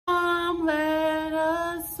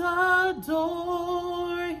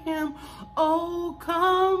adore him. Oh,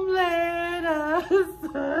 come let us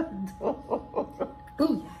adore.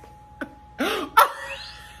 Ooh.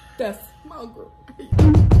 That's my group.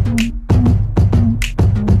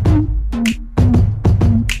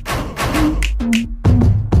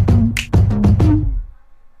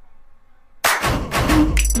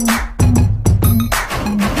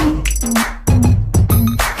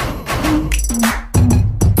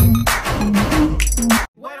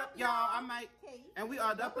 And we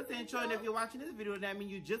are The Potential, and if you're watching this video, that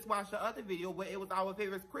means you just watched the other video where it was our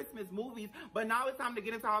favorite Christmas movies, but now it's time to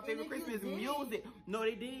get into our favorite Christmas music. No,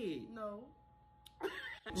 they did. No.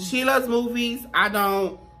 She loves movies. I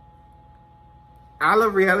don't. I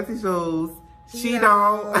love reality shows. She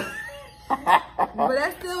don't. But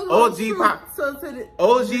that's still OG Pop. So to the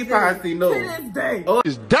OG Posse, no. To this day. To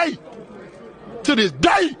this day. To this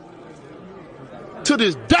day. To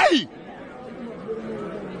this day.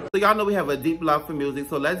 So y'all know we have a deep love for music,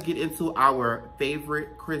 so let's get into our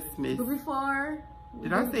favorite Christmas. But before...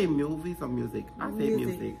 Did I say movies or music? I said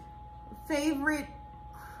music. Favorite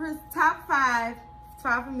top 5.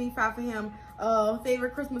 5 for me, 5 for him.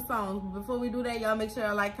 Favorite Christmas songs. Before we do that, y'all make sure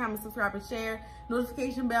y'all like, comment, subscribe, and share.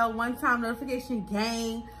 Notification bell, one time. Notification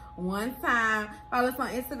gang, one time. Follow us on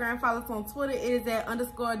Instagram. Follow us on Twitter. It is at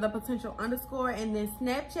 _thepotential_. And then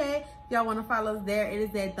Snapchat, if y'all want to follow us there, it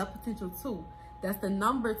is at thepotential2. That's the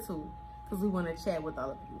number 2, because we want to chat with all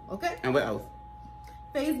of you. Okay? And what else?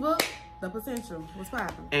 Facebook, The Potential. What's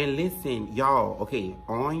poppin'? And listen, y'all, okay,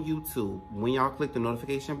 on YouTube, when y'all click the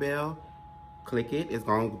notification bell, click it. It's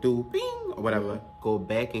going to do bing or whatever. Go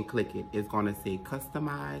back and click it. It's going to say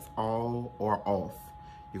customize all or off.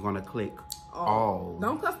 You're going to click all.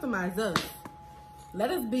 Don't customize us. Let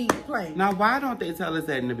us be plain. Now, why don't they tell us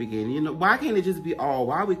that in the beginning? You know, why can't it just be all?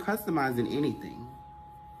 Why are we customizing anything?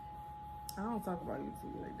 I don't talk about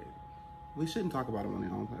YouTube like that. We shouldn't talk about it on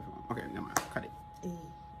their own platform. Okay, never mind. Cut it.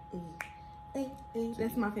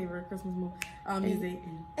 That's my favorite Christmas movie. Music.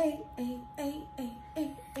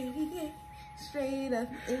 Straight up,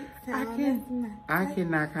 I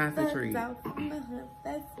cannot concentrate.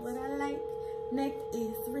 That's what I like. Neck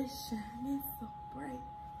is rich, shining so bright.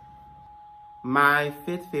 My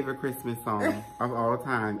 5th favorite Christmas song of all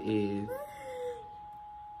time is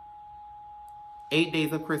 8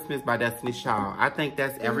 Days of Christmas by Destiny's Child. I think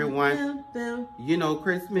that's everyone. You know,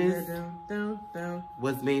 Christmas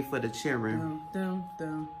was made for the children.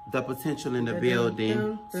 The potential in the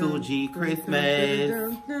building. 2G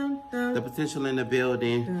Christmas. The potential in the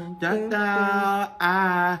building.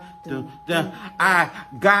 I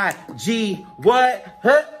got G. What?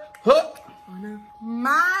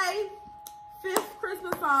 My 5th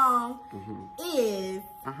Christmas song is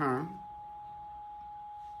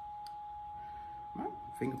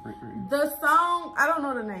fingerprint. The song, I don't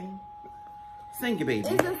know the name. Sing it, baby.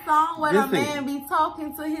 It's a song where a man be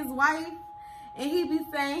talking to his wife and he be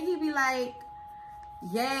saying, he be like,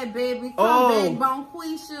 yeah, baby, come back,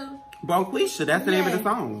 Bonquisha. Bonquisha, that's the name of the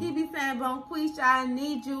song. He be saying, Bonquisha, I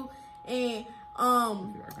need you. And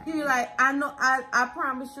he be like, I know, I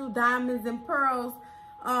promise you diamonds and pearls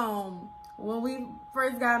when we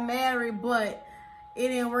first got married, but it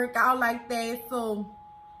didn't work out like that, so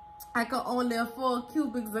I could only afford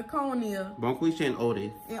cubic zirconia. Bonquisha and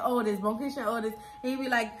Otis. Bonquisha and Otis. And he be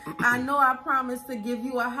like, I know I promised to give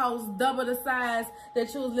you a house double the size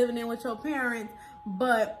that you was living in with your parents,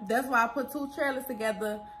 but that's why I put 2 trailers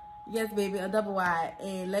together. Yes, baby, a double wide.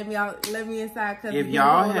 And let me inside. Cause if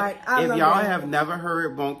y'all have never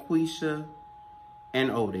heard Bonquisha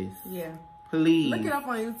and Otis, please look it up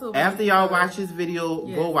on YouTube. After y'all watch this video,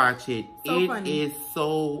 go watch it. It is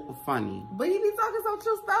so funny. But he be talking some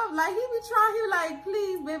true stuff. Like he be trying. He like,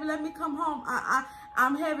 please, baby, let me come home.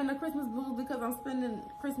 I'm having the Christmas blues because I'm spending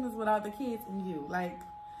Christmas without the kids and you. Like,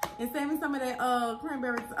 and send me some of that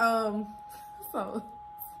cranberries. So,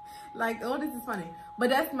 like, this is funny. But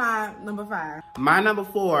that's my number 5. My number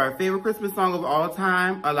 4, favorite Christmas song of all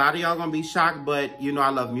time. A lot of y'all gonna be shocked, but you know I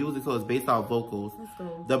love music, so it's based off vocals.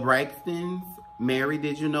 The Braxtons, Mary,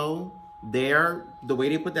 Did You Know? The way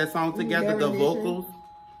they put that song together, the vocals.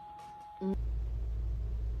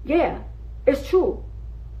 Yeah, it's true.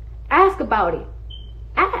 Ask about it.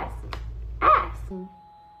 Ask.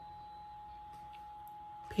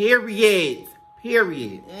 Period.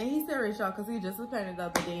 And he's serious, y'all, because he just was playing it the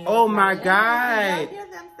other day. Oh my God.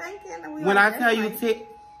 When I tell you,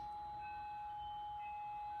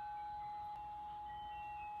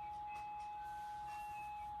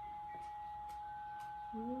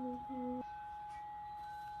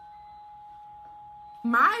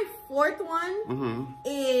 My 4th one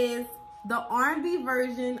is the R&B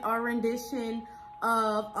version or rendition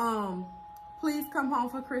of Please Come Home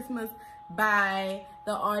for Christmas by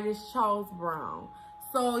the artist Charles Brown.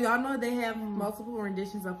 So y'all know they have multiple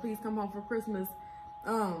renditions of Please Come Home for Christmas.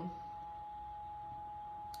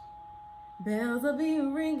 Bells will be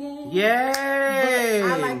ringing. Yay!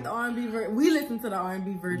 I like the R&B version. We listen to the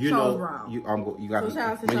R&B version. Charles Brown. You got to,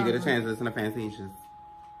 when you get a chance to listen to Fantasia.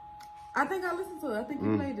 I think I listened to it. I think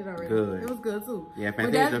you played it already. Good. It was good too. Yeah,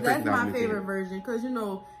 Fantasia. But that's my favorite version because you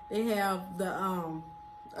know they have the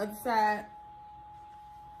other side.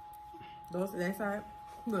 That side.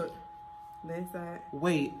 Look. That side.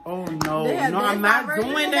 Wait. Oh no. No, I'm not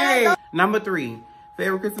doing that. Number 3.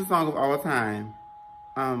 Favorite Christmas song of all time.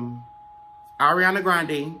 Ariana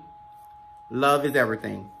Grande, Love Is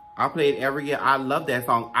Everything. I play it every year. I love that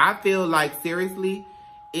song. I feel like, seriously,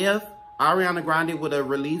 if Ariana Grande would have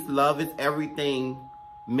released Love Is Everything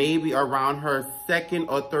maybe around her 2nd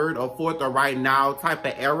or 3rd or 4th or right now type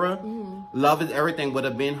of era, Love Is Everything would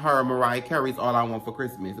have been her Mariah Carey's All I Want for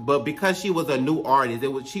Christmas. But because she was a new artist,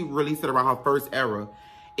 she released it around her first era.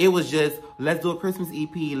 It was just, let's do a Christmas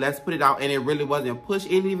EP, let's put it out, and it really wasn't pushed. It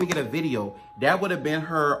didn't even get a video. That would have been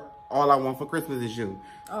her All I Want for Christmas Is You.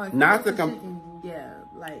 Oh, not to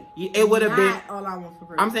it would have been All I Want for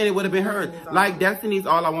Christmas. I'm saying it would have been hers. Like Destiny's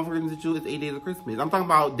All I Want for Christmas Is You is 8 Days of Christmas. I'm talking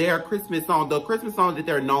about their Christmas song, the Christmas song that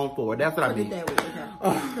they're known for. That's what I mean.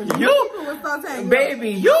 You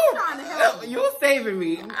saving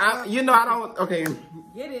me. I don't. Okay.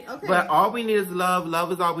 Get it? Okay. But all we need is love.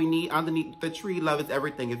 Love is all we need. Underneath the tree, love is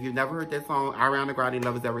everything. If you've never heard that song, Ariana Grande,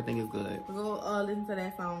 Love Is Everything is good. We'll go listen to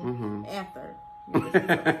that song after.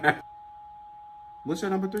 What's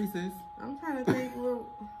your number 3, sis? I'm trying to think. Hold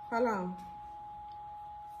on.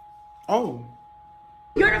 Oh.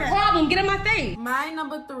 You're the problem. Get in my face. My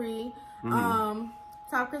number 3,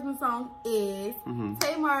 top Christmas song is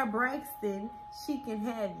Tamar Braxton, She Can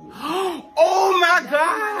Have You. Oh my God.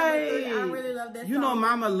 I really love that song. You know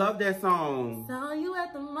Mama loved that song. Saw you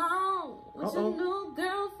at the mall with your new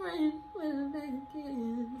girlfriend with a big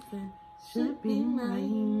kiss. Should be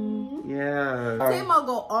mine. Yeah. Tamar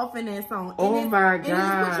go off in that song. Oh my God. And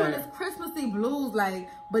it puts you in this Christmassy blues, like,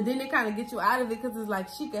 but then it kind of gets you out of it because it's like,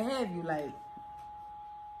 she can have you, like.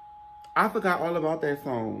 I forgot all about that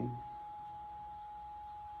song.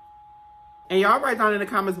 And y'all write down in the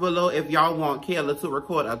comments below if y'all want Kayla to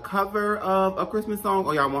record a cover of a Christmas song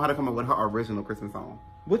or y'all want her to come up with her original Christmas song.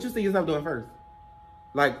 What you see yourself doing first?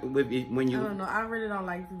 Like, when you... I don't know. I really don't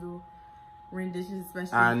like to do renditions,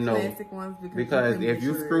 especially classic ones. Because if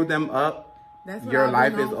you screw them up, your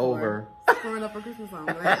life is over. Screwing up a Christmas song.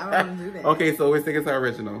 Like, I don't want to do that. Okay, so we're sticking to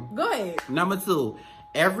original. Go ahead. Number 2.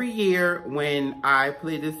 Every year when I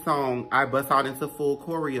play this song, I bust out into full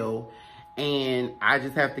choreo. And I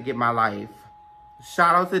just have to get my life.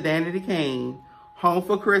 Shout out to Danity Kane. Home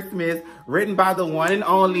for Christmas. Written by the one and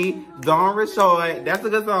only Dawn Richard. That's a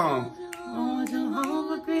good song. I want you home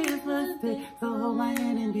for Christmas Day. So hold my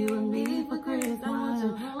hand and be with me for Christmas.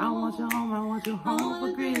 I want you home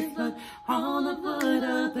for Christmas. On the foot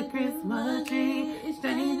of the Christmas tree.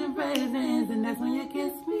 Exchanging presents and that's when you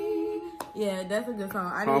kiss me. Yeah, that's a good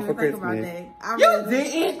song. I didn't even think about that.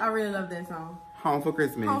 I really love that song. Home for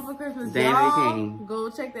Christmas. Home for Christmas. Danity Kane. Go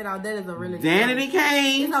check that out. That is a really good Danity song.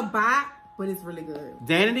 Kane. It's a bop, but it's really good.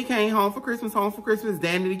 Danity Kane. Home for Christmas. Home for Christmas.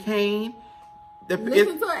 Danity Kane.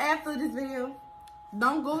 Listen to it after this video.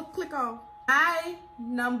 Don't go click off. My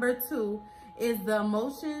number 2 is The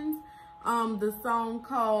Emotions. The song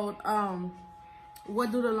called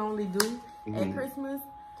What Do the Lonely Do at Christmas.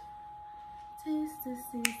 Taste the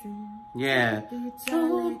season. Yeah. That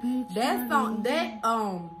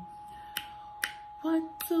song, what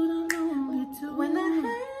do the lonely do when I have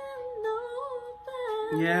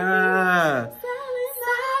nobody? Yeah.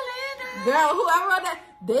 Girl, whoever wrote that,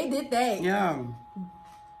 they did that. Yeah.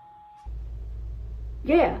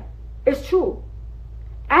 Yeah, it's true.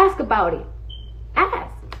 Ask about it.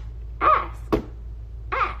 Ask.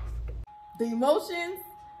 The Emotions.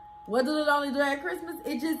 What do the lonely do at Christmas?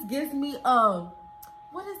 It just gives me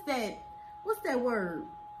what is that? What's that word?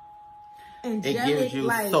 Angelic, it gives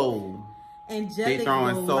you soul. Angelic. They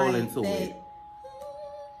throwing soul into that, it.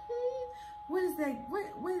 What is that?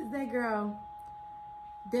 What is that girl?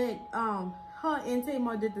 That her and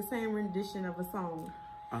Tamar did the same rendition of a song.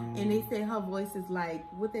 And they said her voice is like,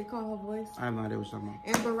 what they call her voice? I have no idea what you're talking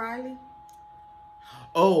about. Amber Riley.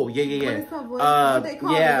 Oh, yeah. What is her voice? What they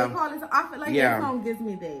call it? They call it. I feel like that song gives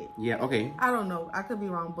me that. Yeah, okay. I don't know. I could be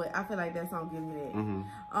wrong, but I feel like that song gives me that.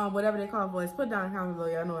 Whatever they call voice, put down in the comments below.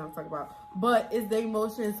 Y'all know what I'm talking about. But it's The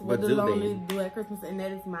Emotions, What Do the Lonely Do at Christmas, and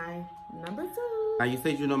that is my number 2. Now you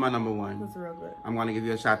said you know my number 1. That's real good. I'm gonna give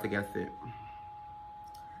you a shot to guess it.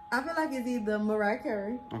 I feel like it's either Mariah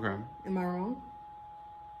Carey. Okay. Am I wrong?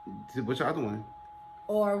 What's your other one?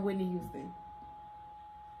 Or Whitney Houston.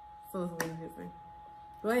 So it's Whitney Houston.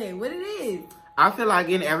 Go ahead. What it is? I feel like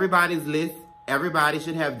in everybody's list, everybody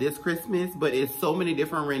should have This Christmas, but it's so many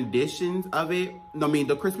different renditions of it. I mean,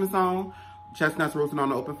 the Christmas song, Chestnuts Roasting on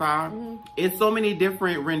the Open Fire. It's so many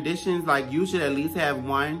different renditions. Like, you should at least have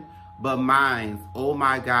one. But mine's, oh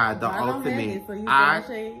my God, the ultimate.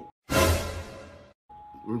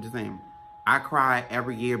 I'm just saying, I cry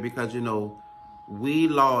every year because, you know, we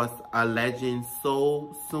lost a legend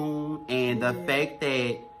so soon. And the fact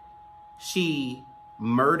that she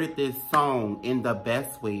murdered this song in the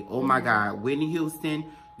best way. Oh my God. Whitney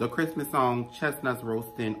Houston, the Christmas song, Chestnuts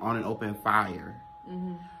Roasting on an Open Fire.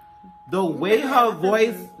 The way her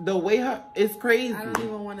voice, it's crazy. I don't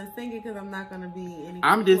even want to sing it because I'm not going to be any.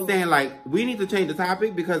 I'm just saying, like, we need to change the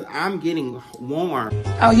topic because I'm getting warm.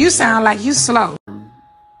 Oh, you sound like you slow.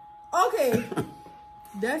 Okay.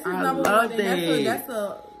 That's his number one. That's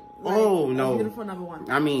a beautiful number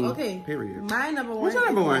one. I mean, okay. Period. My number one. What's your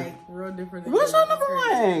number one? Like, real different. What's your number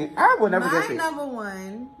one? I would never guess it. My number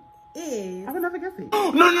one is. I would never guess it.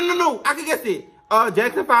 No. I can guess it.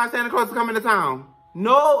 Jackson 5, Santa Claus is coming to town.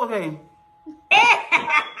 No, okay. God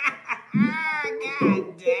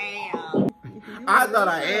damn. I thought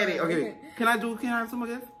I had it. Okay. Can I have some more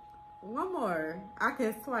guess? One more. I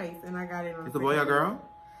guessed twice and I got it on. It's a boy or girl?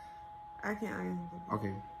 I can't.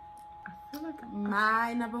 Okay. I feel like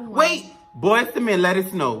my number one. Wait! Boys to Men, Let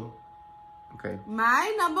It Snow. Okay.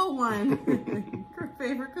 My number one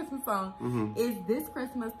favorite Christmas song is This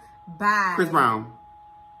Christmas by Chris Brown.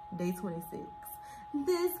 Day 26.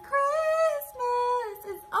 This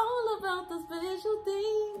Christmas is all about the special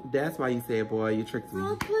thing. That's why you said, boy, you tricked me.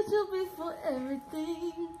 I'll put you before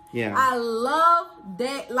everything. Yeah. I love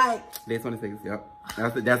that. Like. Day 26, yep.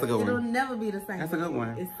 That's a good one. It'll never be the same. That's a good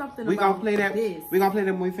one. It's something we about gonna play that. This. We're gonna play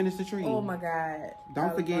that when we finish the tree. Oh my God.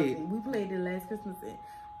 Don't forget. We played it last Christmas.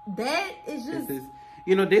 That is just.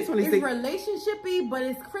 You know, Day 26. It's relationship-y, but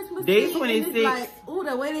it's Christmas. Day 26. Like, ooh,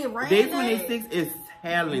 the way they ran Day 26 is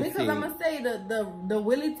talented. Because I'm gonna say the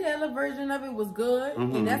Willie Taylor version of it was good,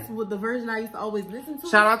 and that's what the version I used to always listen to.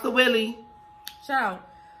 Shout out to Willie. Shout out.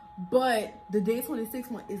 But the Day 26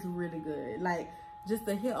 one is really good. Like, just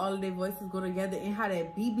to hear all of their voices go together and how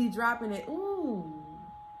that BB dropping it. Ooh.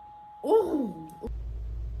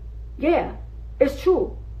 Yeah, it's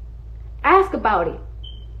true. Ask about it.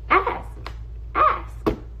 Ask.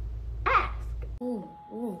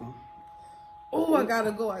 Oh, I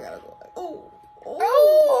gotta go.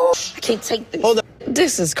 Oh. I can't take this. Hold on.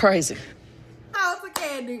 This is crazy. House of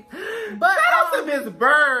Candy. But shout out to Miss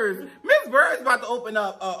Birds. Miss Birds about to open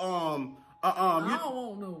up I don't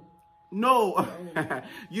want no. No.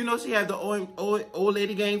 You know she had the old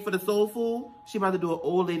lady game for the soul food? She about to do an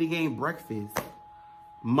old lady game breakfast.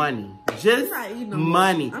 Money. Just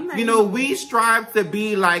money. You know, we strive to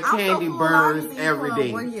be like Candy Birds every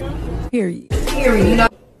day. Period.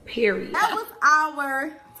 That was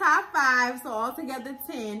our top 5, so altogether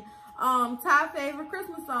 10. Top favorite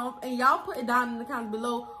Christmas songs, and y'all put it down in the comments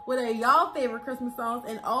below what are y'all favorite Christmas songs,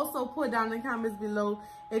 and also put down in the comments below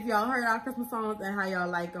if y'all heard our Christmas songs and how y'all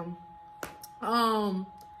like them. And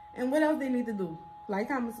what else they need to do? Like,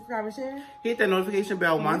 comment, subscribe, and share. Hit that notification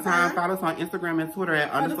bell one time. Follow us on Instagram and Twitter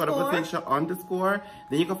at _the_potential_.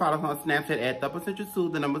 Then you can follow us on Snapchat at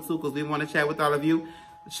 _the_potential2, the number 2, because we want to chat with all of you.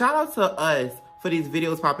 Shout out to us for these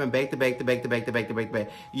videos popping back to back.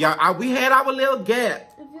 Y'all, we had our little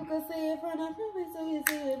gap. If you can see it from the front, so you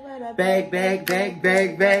see it from the back.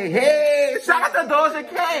 Hey, shout out to Doja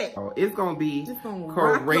Cat. Oh, it's gonna be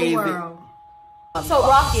crazy. So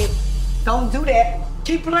Rocket, don't do that.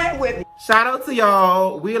 Keep playing with me. Shout out to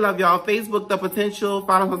y'all. We love y'all. Facebook, The Potential.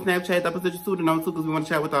 Follow us on Snapchat, The Potential2, the number 2, because we want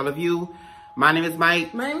to chat with all of you. My name is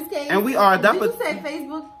Mike. My name is Kate. And we are Did you say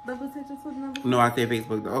Facebook, The Potential2, the number 2? No, I said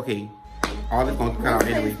Facebook. Okay. All this going to come out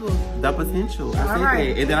anyway. The Potential. I said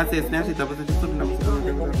that. And then I said Snapchat, The Potential2, the number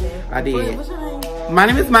 2. I did. What's your name? My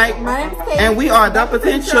name is Mike. My name is Kate. And we are The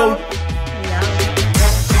Potential.